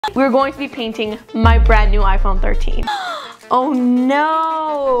We're going to be painting my brand new iPhone 13. Oh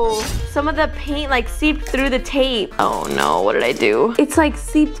no! Some of the paint like seeped through the tape. Oh no, what did I do? It's like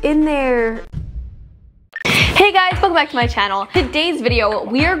seeped in there. Hey guys, welcome back to my channel. Today's video,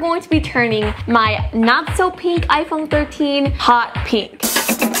 we are going to be turning my not so pink iPhone 13 hot pink.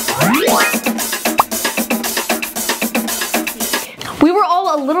 We were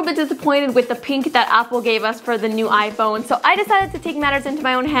all a little bit disappointed with the pink that Apple gave us for the new iPhone, so I decided to take matters into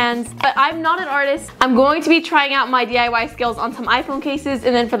my own hands. But I'm not an artist. I'm going to be trying out my DIY skills on some iPhone cases,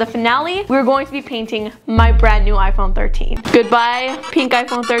 and then for the finale, we're going to be painting my brand new iPhone 13. Goodbye, pink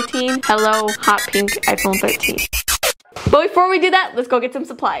iPhone 13. Hello, hot pink iPhone 13. But before we do that, let's go get some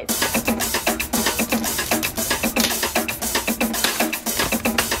supplies.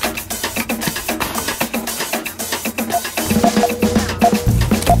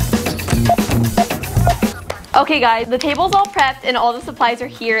 Okay guys, the table's all prepped and all the supplies are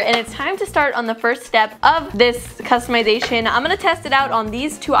here, and it's time to start on the first step of this customization. I'm gonna test it out on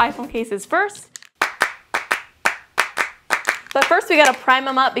these two iPhone cases first. But first we gotta prime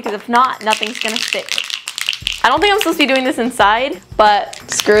them up, because if not, nothing's gonna stick. I don't think I'm supposed to be doing this inside, but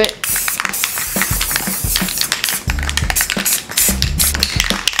screw it.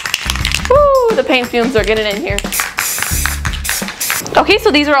 Woo, the paint fumes are getting in here. Okay,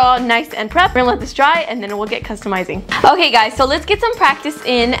 so these are all nice and prepped. We're gonna let this dry and then we'll get customizing. Okay guys, so let's get some practice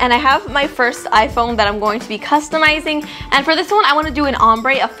in, and I have my first iPhone that I'm going to be customizing, and for this one I want to do an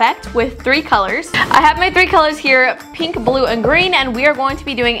ombre effect with 3 colors. I have my 3 colors here, pink, blue, and green, and we are going to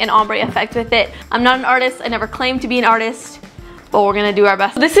be doing an ombre effect with it. I'm not an artist, I never claimed to be an artist, but we're gonna do our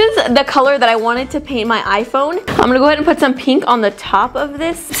best. This is the color that I wanted to paint my iPhone. I'm gonna go ahead and put some pink on the top of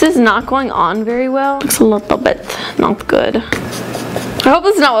this. This is not going on very well. Looks a little bit not good. I hope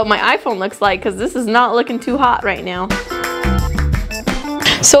this is not what my iPhone looks like, because this is not looking too hot right now.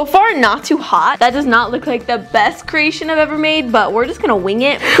 So far, not too hot. That does not look like the best creation I've ever made, but we're just gonna wing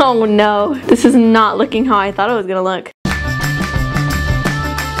it. Oh no, this is not looking how I thought it was gonna look.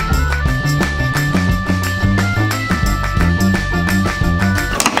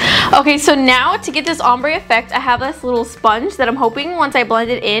 Okay, so now to get this ombre effect, I have this little sponge that I'm hoping once I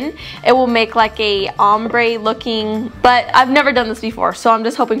blend it in, it will make like a ombre looking, but I've never done this before, so I'm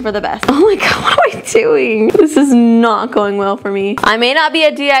just hoping for the best. Oh my god, what am I doing? This is not going well for me. I may not be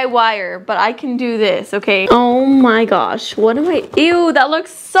a DIYer, but I can do this, okay? Oh my gosh, what am I, ew, that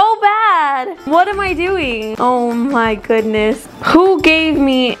looks so bad. What am I doing? Oh my goodness. Who gave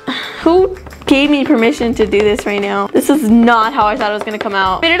me permission to do this right now? This is not how I thought it was gonna come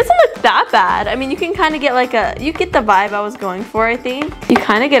out. I mean, it doesn't look that bad. I mean, you can kind of get like you get the vibe I was going for, I think. You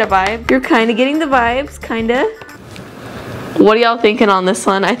kind of get a vibe. You're kind of getting the vibes, kind of. What are y'all thinking on this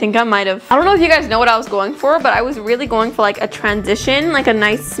one? I think I might have, I don't know if you guys know what I was going for, but I was really going for like a transition, like a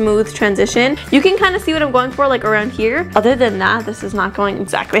nice smooth transition. You can kind of see what I'm going for like around here. Other than that, this is not going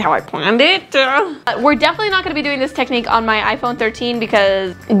exactly how I planned it. We're definitely not going to be doing this technique on my iPhone 13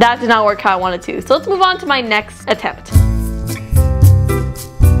 because that did not work how I wanted to. So let's move on to my next attempt.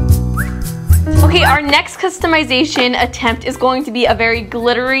 Okay, our next customization attempt is going to be a very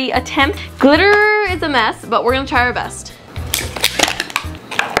glittery attempt. Glitter is a mess, but we're going to try our best.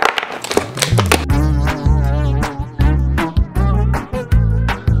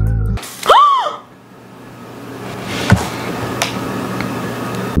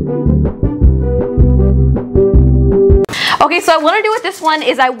 Okay, so what I want to do with this one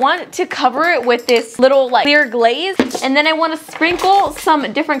is I want to cover it with this little like clear glaze, and then I want to sprinkle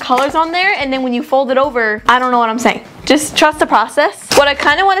some different colors on there, and then when you fold it over, I don't know what I'm saying. Just trust the process. What I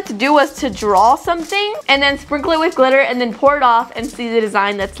kind of wanted to do was to draw something and then sprinkle it with glitter and then pour it off and see the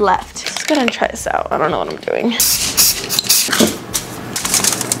design that's left. Let's go ahead and try this out. I don't know what I'm doing.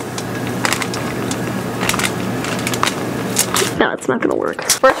 No, it's not gonna work.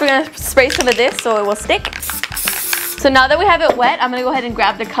 First, we're gonna spray some of this so it will stick. So now that we have it wet, I'm gonna go ahead and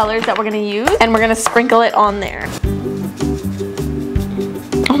grab the colors that we're gonna use, and we're gonna sprinkle it on there.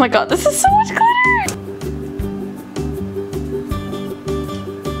 Oh my god, this is so much glitter!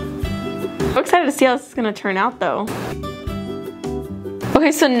 I'm excited to see how this is gonna turn out though.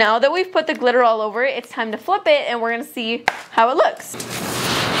 Okay, so now that we've put the glitter all over it, it's time to flip it and we're gonna see how it looks.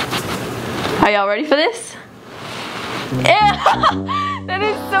 Are y'all ready for this? Yeah. That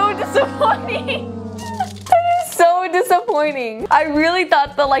is so disappointing. That is so disappointing. I really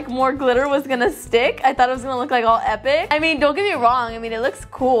thought the like more glitter was gonna stick. I thought it was gonna look like all epic. I mean, don't get me wrong. I mean, it looks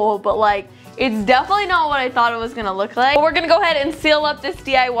cool, but like, it's definitely not what I thought it was gonna look like. But we're gonna go ahead and seal up this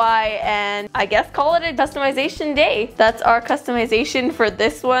DIY and I guess call it a customization day. That's our customization for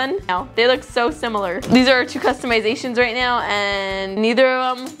this one. Now, they look so similar. These are our two customizations right now and neither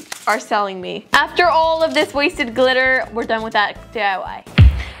of them are selling me. After all of this wasted glitter, we're done with that DIY.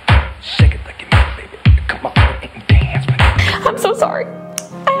 Shake it like you know, baby. Come on and dance with me. I'm so sorry.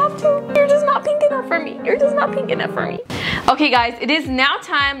 I have to. You're just not pink enough for me. You're just not pink enough for me. Okay guys, it is now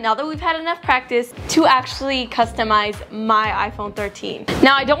time, now that we've had enough practice, to actually customize my iPhone 13.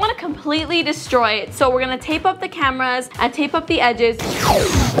 Now I don't want to completely destroy it, so we're going to tape up the cameras and tape up the edges.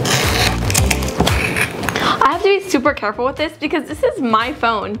 I have to be super careful with this because this is my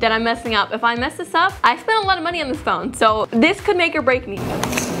phone that I'm messing up. If I mess this up, I spent a lot of money on this phone, so this could make or break me.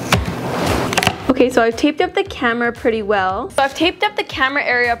 Okay, so I've taped up the camera pretty well. So I've taped up the camera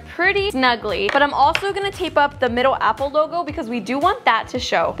area pretty snugly, but I'm also gonna tape up the middle Apple logo because we do want that to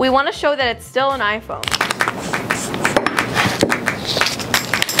show. We wanna show that it's still an iPhone.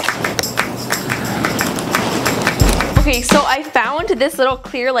 Okay, so I found this little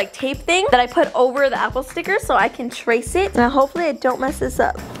clear like tape thing that I put over the Apple sticker so I can trace it. And hopefully I don't mess this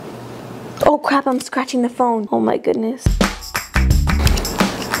up. Oh crap, I'm scratching the phone. Oh my goodness.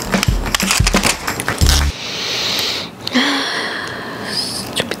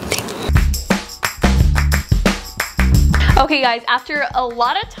 Okay guys, after a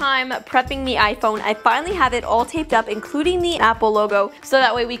lot of time prepping the iPhone, I finally have it all taped up, including the Apple logo, so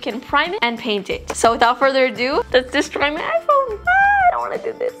that way we can prime it and paint it. So without further ado, let's destroy my iPhone. I don't want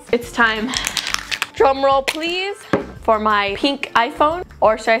to do this. It's time. Drum roll please for my pink iPhone,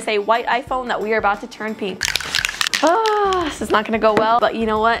 or should I say white iPhone that we are about to turn pink. Oh, this is not gonna go well, but you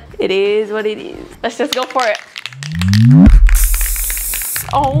know what? It is what it is. Let's just go for it.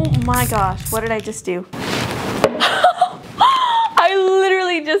 Oh my gosh, what did I just do? I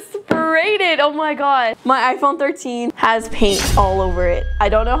literally just sprayed it. Oh my god. My iPhone 13 has paint all over it. I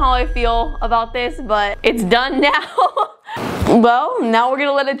don't know how I feel about this, but it's done now. Well, now we're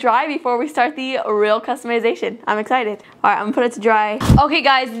gonna let it dry before we start the real customization. I'm excited. All right, I'm gonna put it to dry. Okay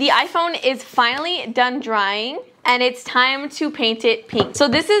guys, the iPhone is finally done drying. And it's time to paint it pink. So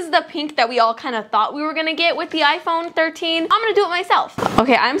this is the pink that we all kind of thought we were gonna get with the iPhone 13. I'm gonna do it myself.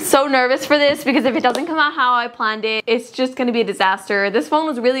 Okay, I'm so nervous for this because if it doesn't come out how I planned it, it's just gonna be a disaster. This phone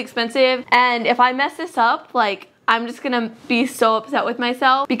was really expensive, and if I mess this up, like, I'm just gonna be so upset with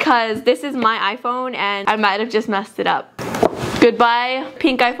myself because this is my iPhone and I might have just messed it up. Goodbye,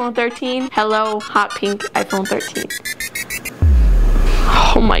 pink iPhone 13. Hello, hot pink iPhone 13.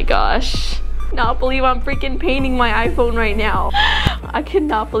 Oh my gosh. Not believe I'm freaking painting my iPhone right now. I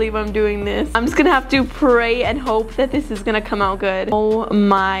cannot believe I'm doing this. I'm just gonna have to pray and hope that this is gonna come out good. Oh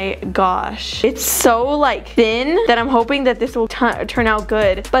my gosh. It's so like thin that I'm hoping that this will turn out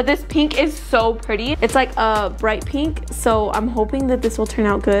good. But this pink is so pretty. It's like a bright pink, so I'm hoping that this will turn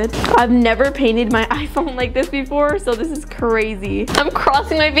out good. I've never painted my iPhone like this before, so this is crazy. I'm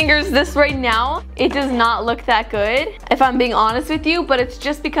crossing my fingers. This right now, it does not look that good, if I'm being honest with you, but it's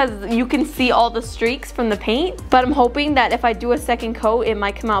just because you can see all the streaks from the paint. But I'm hoping that if I do a second coat, it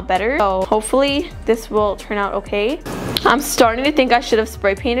might come out better. So hopefully this will turn out okay. I'm starting to think I should have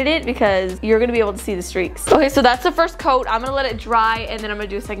spray painted it because you're gonna be able to see the streaks. Okay, so that's the first coat. I'm gonna let it dry and then I'm gonna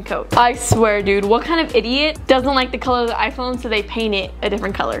do a second coat. I swear, dude, what kind of idiot doesn't like the color of the iPhone so they paint it a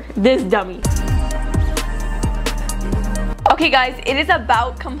different color? This dummy. Okay guys, it is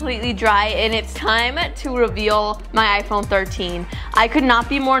about completely dry and it's time to reveal my iPhone 13. I could not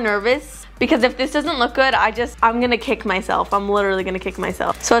be more nervous because if this doesn't look good, I'm gonna kick myself. I'm literally gonna kick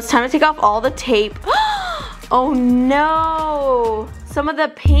myself. So it's time to take off all the tape. Oh no! Some of the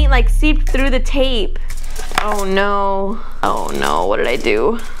paint like seeped through the tape. Oh no. Oh no, what did I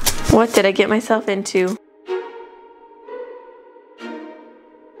do? What did I get myself into?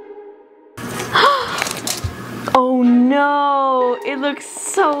 Oh no, it looks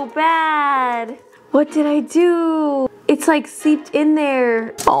so bad. What did I do? It's like seeped in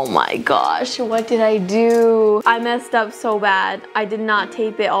there. Oh my gosh, what did I do? I messed up so bad. I did not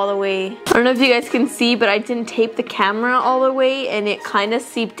tape it all the way. I don't know if you guys can see, but I didn't tape the camera all the way and it kind of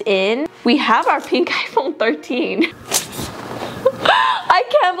seeped in. We have our pink iPhone 13. I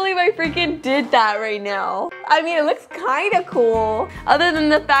can't believe I freaking did that right now. I mean, it looks kind of cool. Other than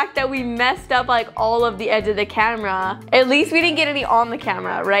the fact that we messed up like all of the edge of the camera. At least we didn't get any on the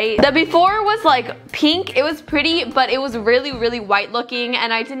camera, right? The before was like pink. It was pretty, but it was really, really white looking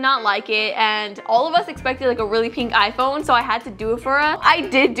and I did not like it. And all of us expected like a really pink iPhone, so I had to do it for us. I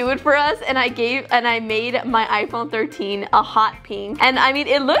did do it for us and I made my iPhone 13 a hot pink. And I mean,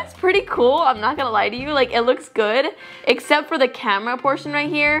 it looks pretty cool. I'm not gonna lie to you. Like, it looks good, except for the camera portion right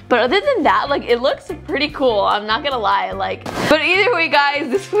here. But other than that, like, it looks pretty cool. I'm not gonna lie, like, but either way, guys,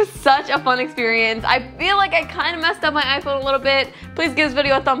 this was such a fun experience. I feel like I kind of messed up my iPhone a little bit. Please give this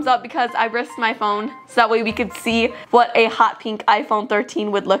video a thumbs up because I risked my phone so that way we could see what a hot pink iPhone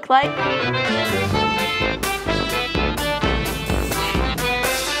 13 would look like.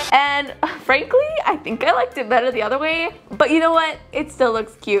 And frankly, I think I liked it better the other way, but you know what? It still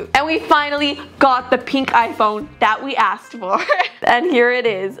looks cute. And we finally got the pink iPhone that we asked for. And here it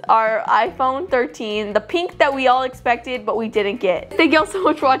is, our iPhone 13, the pink that we all expected, but we didn't get. Thank y'all so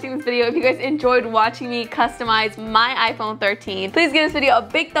much for watching this video. If you guys enjoyed watching me customize my iPhone 13, please give this video a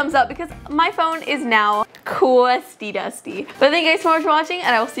big thumbs up because my phone is now crusty dusty. But thank you guys so much for watching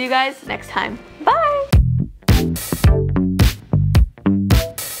and I will see you guys next time. Bye!